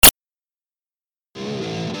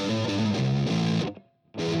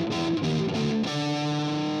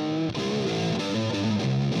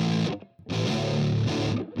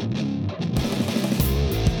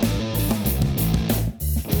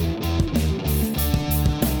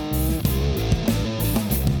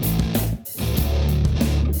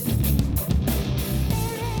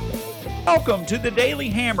Welcome to the Daily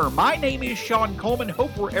Hammer. My name is Sean Coleman.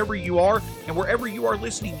 Hope wherever you are and wherever you are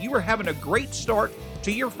listening, you are having a great start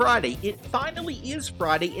to your Friday. It finally is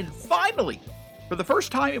Friday, and finally, for the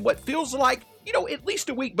first time in what feels like, at least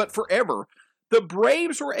a week, but forever, the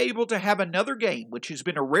Braves were able to have another game, which has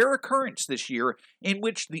been a rare occurrence this year, in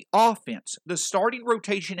which the offense, the starting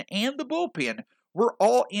rotation, and the bullpen were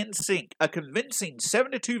all in sync. A convincing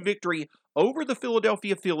 7-2 victory over the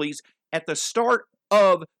Philadelphia Phillies at the start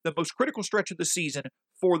of the most critical stretch of the season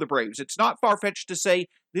for the Braves. It's not far-fetched to say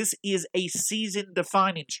this is a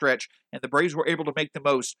season-defining stretch, and the Braves were able to make the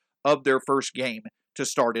most of their first game to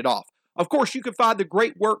start it off. Of course, you can find the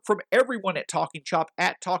great work from everyone at Talking Chop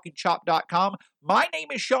at TalkingChop.com. My name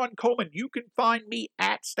is Sean Coleman. You can find me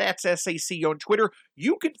at StatsSAC on Twitter.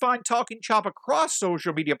 You can find Talking Chop across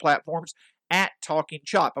social media platforms at Talking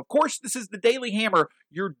Chop. Of course, this is the Daily Hammer,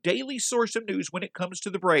 your daily source of news when it comes to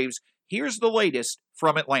the Braves. Here's the latest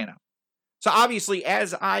from Atlanta. So obviously,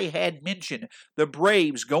 as I had mentioned, the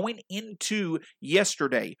Braves going into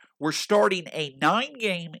yesterday were starting a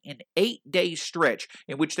 9-game and 8-day stretch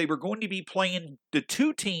in which they were going to be playing the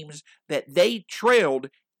two teams that they trailed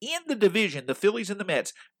in the division, the Phillies and the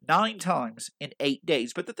Mets, 9 times in 8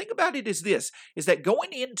 days. But the thing about it is this, is that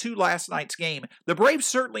going into last night's game, the Braves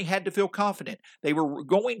certainly had to feel confident. They were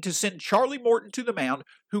going to send Charlie Morton to the mound,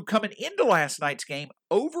 who coming into last night's game,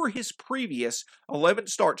 over his previous 11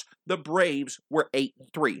 starts, the Braves were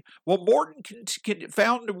 8-3. Well, Morton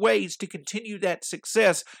found ways to continue that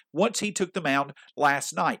success once he took the mound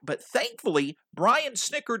last night. But thankfully, Brian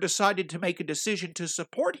Snitker decided to make a decision to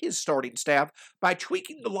support his starting staff by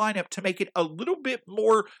tweaking the lineup to make it a little bit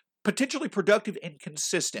more potentially productive and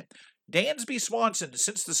consistent. Dansby Swanson,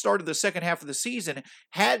 since the start of the second half of the season,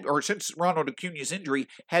 since Ronald Acuna's injury,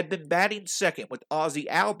 had been batting second with Ozzie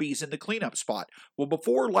Albies in the cleanup spot. Well,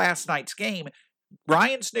 before last night's game,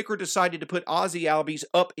 Brian Snitker decided to put Ozzie Albies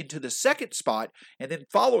up into the second spot, and then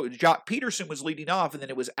Jock Peterson was leading off, and then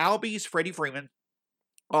it was Albies, Freddie Freeman,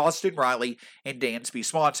 Austin Riley, and Dansby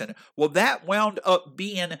Swanson. Well, that wound up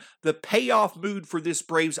being the payoff mood for this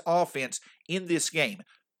Braves offense in this game.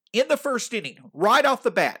 In the first inning, right off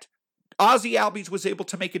the bat, Ozzie Albies was able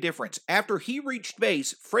to make a difference. After he reached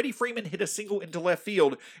base, Freddie Freeman hit a single into left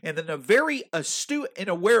field, and then a very astute and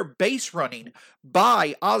aware base running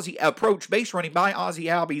by Ozzie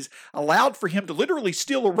Albies allowed for him to literally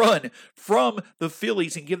steal a run from the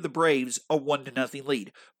Phillies and give the Braves a 1-0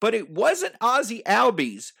 lead. But it wasn't Ozzie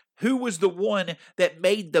Albies who was the one that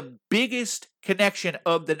made the biggest connection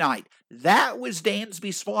of the night. That was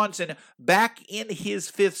Dansby Swanson back in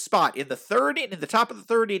his fifth spot. In the top of the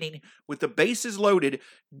third inning, with the bases loaded,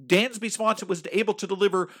 Dansby Swanson was able to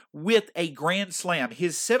deliver with a grand slam,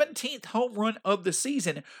 his 17th home run of the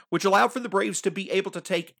season, which allowed for the Braves to be able to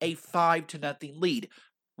take a 5-0 lead.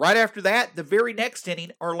 Right after that, the very next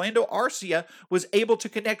inning, Orlando Arcia was able to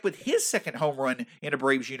connect with his second home run in a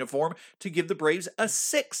Braves uniform to give the Braves a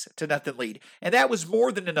 6-0 lead. And that was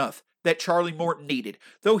more than enough that Charlie Morton needed.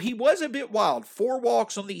 Though he was a bit wild, 4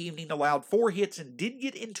 walks on the evening, allowed 4 hits, and did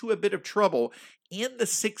get into a bit of trouble in the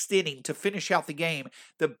 6th inning to finish out the game.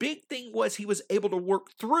 The big thing was he was able to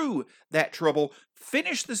work through that trouble,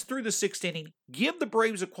 finish this through the 6th inning, give the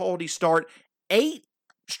Braves a quality start, 8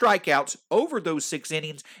 strikeouts over those 6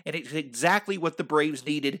 innings, and it's exactly what the Braves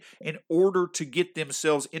needed in order to get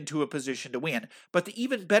themselves into a position to win. But the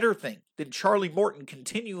even better thing than Charlie Morton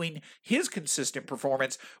continuing his consistent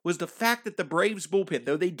performance was the fact that the Braves bullpen,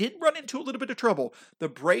 though they did run into a little bit of trouble, the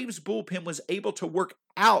Braves bullpen was able to work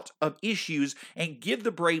out of issues and give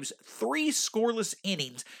the Braves 3 scoreless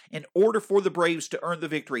innings in order for the Braves to earn the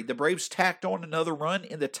victory. The Braves tacked on another run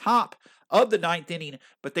in the top of the 9th inning,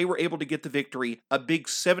 but they were able to get the victory, a big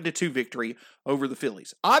 7-2 victory over the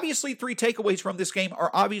Phillies. Obviously, 3 takeaways from this game are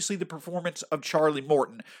obviously the performance of Charlie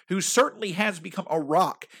Morton, who certainly has become a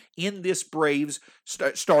rock in this Braves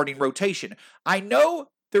starting rotation. I know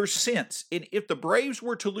there's sense in, if the Braves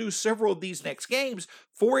were to lose several of these next games,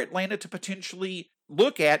 for Atlanta to potentially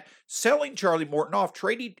look at selling Charlie Morton off,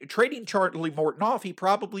 trading Charlie Morton off. He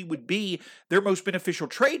probably would be their most beneficial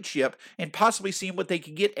trade chip, and possibly seeing what they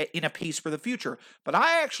could get in a piece for the future. But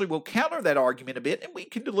I actually will counter that argument a bit,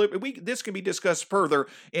 and this can be discussed further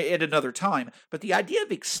at another time. But the idea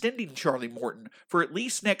of extending Charlie Morton for at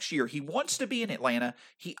least next year, he wants to be in Atlanta.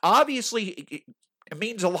 He obviously It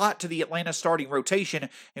means a lot to the Atlanta starting rotation,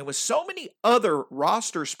 and with so many other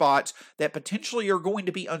roster spots that potentially are going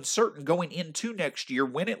to be uncertain going into next year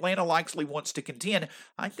when Atlanta likely wants to contend,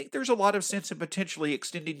 I think there's a lot of sense in potentially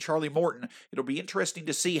extending Charlie Morton. It'll be interesting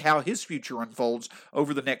to see how his future unfolds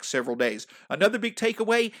over the next several days. Another big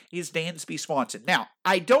takeaway is Dansby Swanson. Now,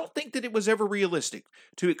 I don't think that it was ever realistic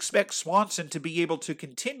to expect Swanson to be able to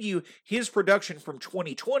continue his production from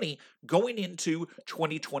 2020 going into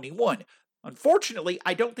 2021. Unfortunately,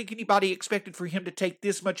 I don't think anybody expected for him to take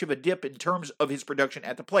this much of a dip in terms of his production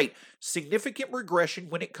at the plate. Significant regression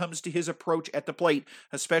when it comes to his approach at the plate,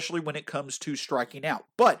 especially when it comes to striking out.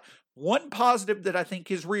 But one positive that I think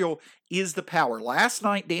is real is the power. Last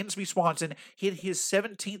night, Dansby Swanson hit his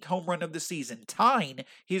 17th home run of the season, tying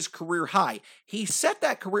his career high. He set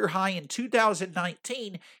that career high in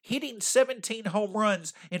 2019, hitting 17 home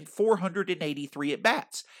runs in 483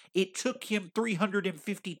 at-bats. It took him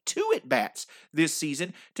 352 at-bats this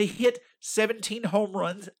season to hit 17 home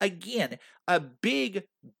runs again. A big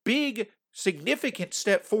significant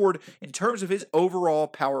step forward in terms of his overall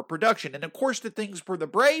power production. And of course, the things for the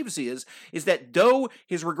Braves is that though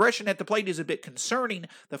his regression at the plate is a bit concerning,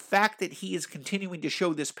 the fact that he is continuing to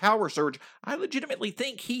show this power surge, I legitimately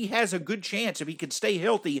think he has a good chance, if he can stay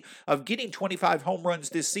healthy, of getting 25 home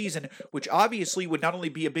runs this season, which obviously would not only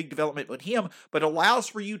be a big development with him, but allows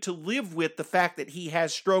for you to live with the fact that he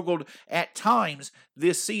has struggled at times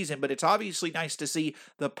this season. But it's obviously nice to see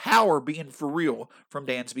the power being for real from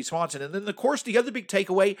Dansby Swanson. And then, of course, the other big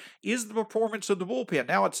takeaway is the performance of the bullpen.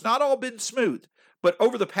 Now, it's not all been smooth, but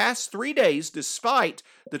over the past 3 days, despite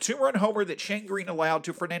the 2-run homer that Shane Green allowed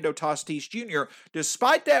to Fernando Tatis Jr.,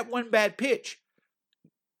 despite that one bad pitch,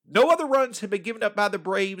 no other runs have been given up by the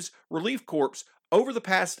Braves relief corps over the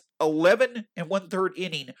past 11 1/3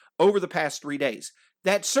 inning over the past 3 days.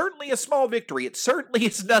 That's certainly a small victory. It certainly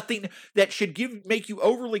is nothing that should make you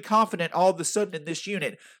overly confident all of a sudden in this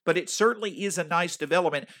unit, but it certainly is a nice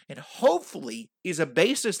development and hopefully is a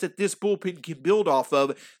basis that this bullpen can build off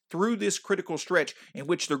of through this critical stretch in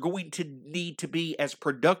which they're going to need to be as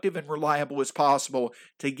productive and reliable as possible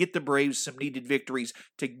to get the Braves some needed victories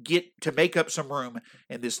to make up some room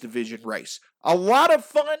in this division race. A lot of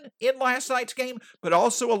fun in last night's game, but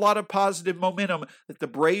also a lot of positive momentum that the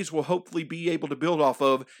Braves will hopefully be able to build off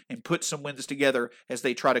of and put some wins together as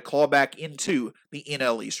they try to claw back into the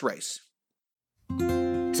NL East race.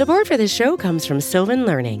 Support for this show comes from Sylvan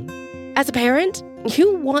Learning. As a parent,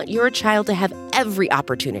 you want your child to have every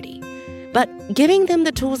opportunity, but giving them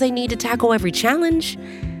the tools they need to tackle every challenge,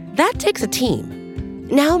 that takes a team.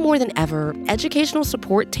 Now more than ever, educational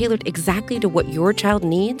support tailored exactly to what your child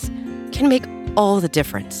needs can make all the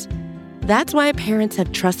difference. That's why parents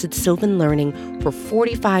have trusted Sylvan Learning for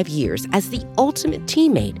 45 years as the ultimate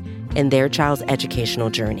teammate in their child's educational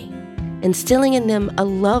journey, instilling in them a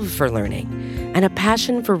love for learning and a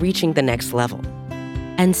passion for reaching the next level.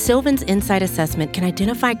 And Sylvan's Insight Assessment can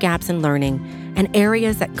identify gaps in learning and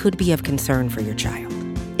areas that could be of concern for your child.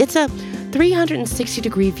 It's a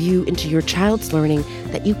 360-degree view into your child's learning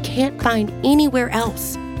that you can't find anywhere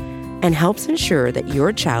else, and helps ensure that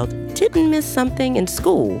your child didn't miss something in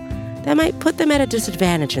school that might put them at a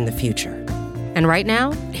disadvantage in the future. And right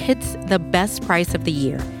now, it's the best price of the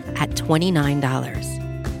year at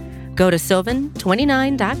 $29. Go to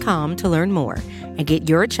sylvan29.com to learn more and get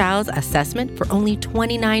your child's assessment for only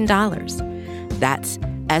 $29. That's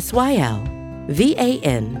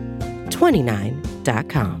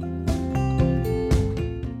SYLVAN29.com.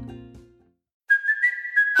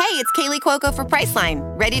 Hey, it's Kaylee Cuoco for Priceline.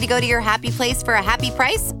 Ready to go to your happy place for a happy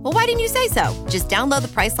price? Well, why didn't you say so? Just download the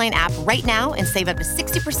Priceline app right now and save up to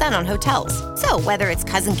 60% on hotels. So whether it's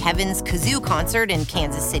Cousin Kevin's Kazoo Concert in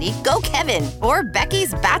Kansas City, go Kevin, or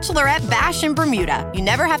Becky's Bachelorette Bash in Bermuda, you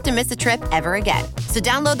never have to miss a trip ever again. So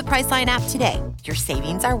download the Priceline app today. Your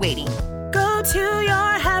savings are waiting. Go to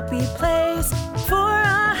your happy place for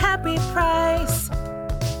a happy price.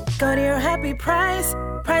 Go to your happy price,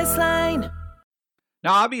 Priceline.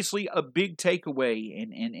 Now, obviously, a big takeaway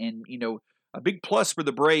and a big plus for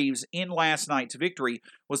the Braves in last night's victory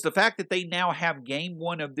was the fact that they now have game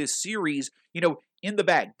one of this series, in the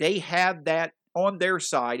bag. They have that on their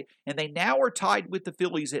side, and they now are tied with the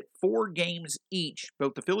Phillies at 4 games each.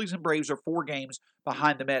 Both the Phillies and Braves are 4 games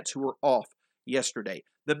behind the Mets, who were off yesterday.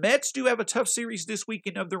 The Mets do have a tough series this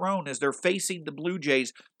weekend of their own as they're facing the Blue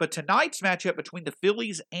Jays, but tonight's matchup between the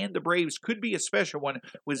Phillies and the Braves could be a special one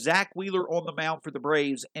with Zach Wheeler on the mound for the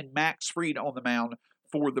Braves and Max Fried on the mound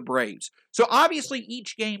for the Braves. So obviously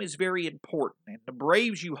each game is very important, and the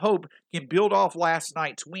Braves, you hope, can build off last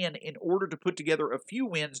night's win in order to put together a few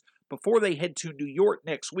wins before they head to New York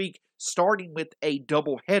next week, starting with a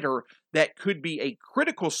doubleheader that could be a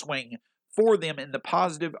critical swing for them in the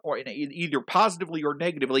positive, or in either positively or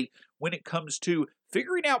negatively, when it comes to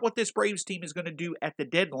figuring out what this Braves team is going to do at the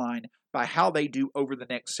deadline by how they do over the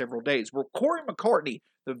next several days. Well, Corey McCartney,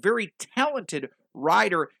 the very talented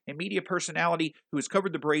writer and media personality who has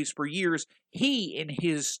covered the Braves for years, he, in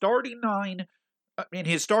his starting nine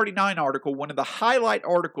article, one of the highlight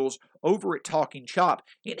articles over at Talking Chop,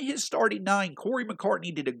 in his starting nine, Corey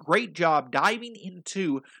McCartney did a great job diving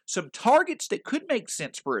into some targets that could make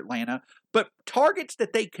sense for Atlanta, but targets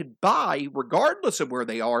that they could buy, regardless of where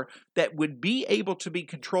they are, that would be able to be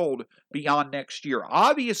controlled beyond next year.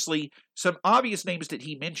 Obviously, some obvious names that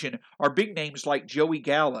he mentioned are big names like Joey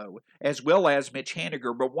Gallo, as well as Mitch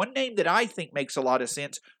Haniger, but one name that I think makes a lot of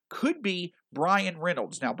sense could be Bryan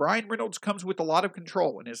Reynolds. Now, Bryan Reynolds comes with a lot of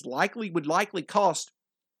control and would likely cost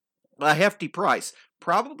a hefty price.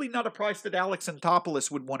 Probably not a price that Alex Anthopoulos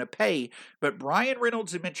would want to pay, but Bryan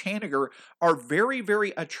Reynolds and Mitch Haniger are very,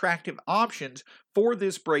 very attractive options for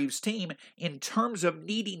this Braves team in terms of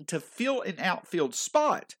needing to fill an outfield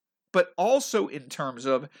spot, but also in terms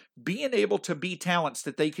of being able to be talents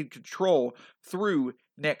that they could control through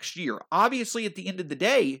next year. Obviously, at the end of the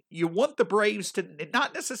day, you want the Braves to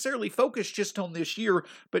not necessarily focus just on this year,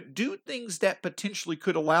 but do things that potentially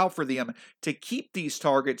could allow for them to keep these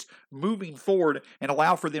targets moving forward and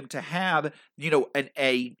allow for them to have,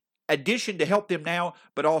 an addition to help them now,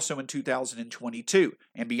 but also in 2022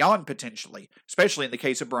 and beyond potentially, especially in the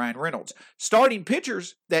case of Bryan Reynolds. Starting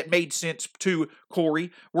pitchers that made sense to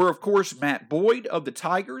Corey were, of course, Matt Boyd of the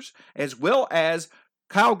Tigers, as well as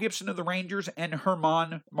Kyle Gibson of the Rangers, and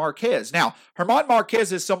German Marquez. Now, German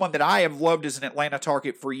Marquez is someone that I have loved as an Atlanta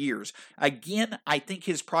target for years. Again, I think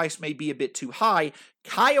his price may be a bit too high.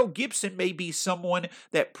 Kyle Gibson may be someone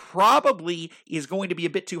that probably is going to be a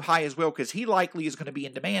bit too high as well, because he likely is going to be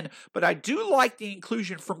in demand, but I do like the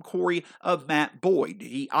inclusion from Corey of Matt Boyd.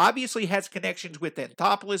 He obviously has connections with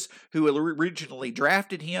Anthopoulos, who originally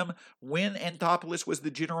drafted him when Anthopoulos was the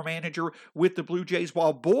general manager with the Blue Jays.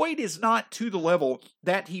 While Boyd is not to the level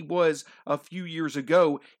that he was a few years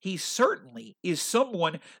ago, he certainly is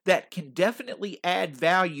someone that can definitely add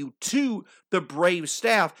value to the Braves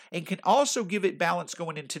staff and can also give it balance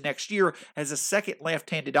going into next year as a second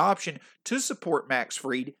left-handed option to support Max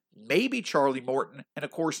Fried, maybe Charlie Morton, and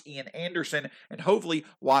of course Ian Anderson, and hopefully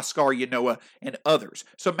Huascar Ynoa and others.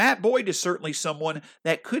 So Matt Boyd is certainly someone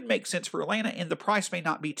that could make sense for Atlanta, and the price may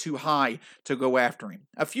not be too high to go after him.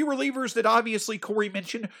 A few relievers that obviously Corey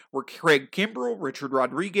mentioned were Craig Kimbrell, Richard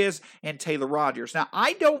Rodriguez, and Taylor Rogers. Now,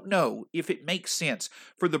 I don't know if it makes sense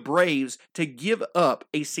for the Braves to give up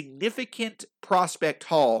a significant prospect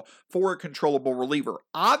haul for a controllable reliever.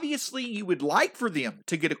 Obviously, you would like for them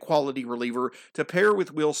to get a quality reliever to pair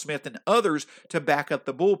with Will Smith and others to back up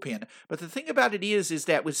the bullpen. But the thing about it is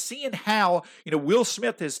that with seeing how, Will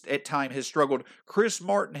Smith at times has struggled, Chris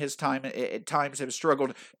Martin at times have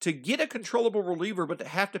struggled, to get a controllable reliever but to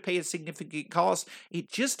have to pay a significant cost, it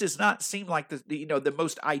just does not seem like the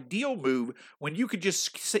most ideal move when you could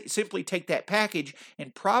just simply take that package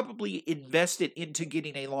and probably invest it into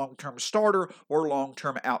getting a long-term starter or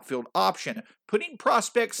long-term outfield option. Putting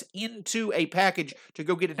prospects into a package to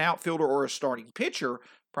go get an outfielder or a starting pitcher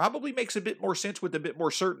probably makes a bit more sense with a bit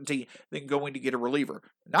more certainty than going to get a reliever.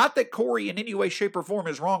 Not that Corey in any way, shape, or form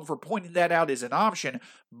is wrong for pointing that out as an option,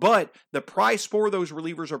 but the price for those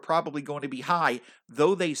relievers are probably going to be high,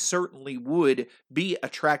 though they certainly would be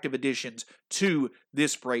attractive additions to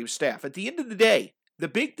this Braves staff. At the end of the day, the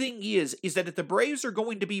big thing is that if the Braves are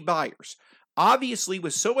going to be buyers, obviously,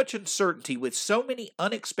 with so much uncertainty, with so many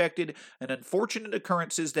unexpected and unfortunate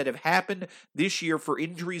occurrences that have happened this year for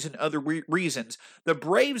injuries and other reasons, the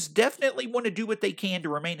Braves definitely want to do what they can to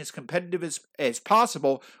remain as competitive as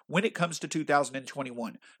possible when it comes to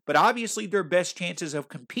 2021. But obviously, their best chances of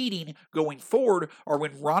competing going forward are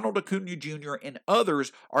when Ronald Acuna Jr. and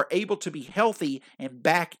others are able to be healthy and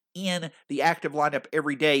back in the active lineup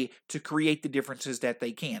every day to create the differences that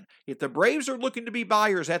they can. If the Braves are looking to be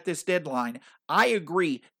buyers at this deadline, I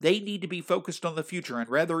agree they need to be focused on the future, and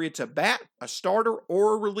whether it's a bat, a starter,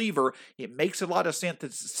 or a reliever, it makes a lot of sense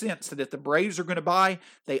that if the Braves are going to buy,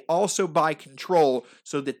 they also buy control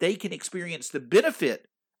so that they can experience the benefit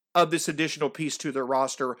of this additional piece to their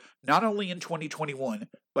roster, not only in 2021,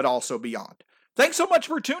 but also beyond. Thanks so much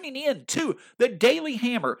for tuning in to The Daily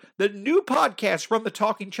Hammer, the new podcast from the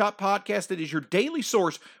Talking Chop podcast that is your daily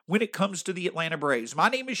source when it comes to the Atlanta Braves. My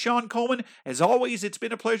name is Sean Coleman. As always, it's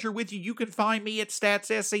been a pleasure with you. You can find me at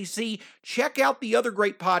StatsSAC. Check out the other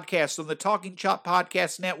great podcasts on the Talking Chop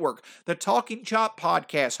Podcast Network. The Talking Chop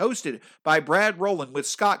Podcast, hosted by Brad Rowland with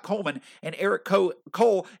Scott Coleman and Eric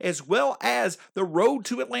Cole, as well as the Road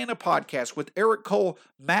to Atlanta podcast with Eric Cole,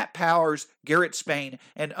 Matt Powers, Garrett Spain,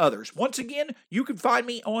 and others. Once again, you can find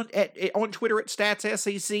me on Twitter at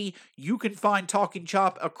StatsSAC. You can find Talking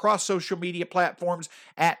Chop across social media platforms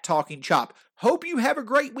at Talking Chop. Hope you have a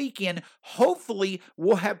great weekend. Hopefully,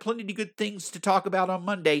 we'll have plenty of good things to talk about on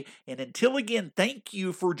Monday. And until again, thank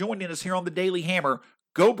you for joining us here on the Daily Hammer.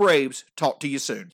 Go Braves. Talk to you soon.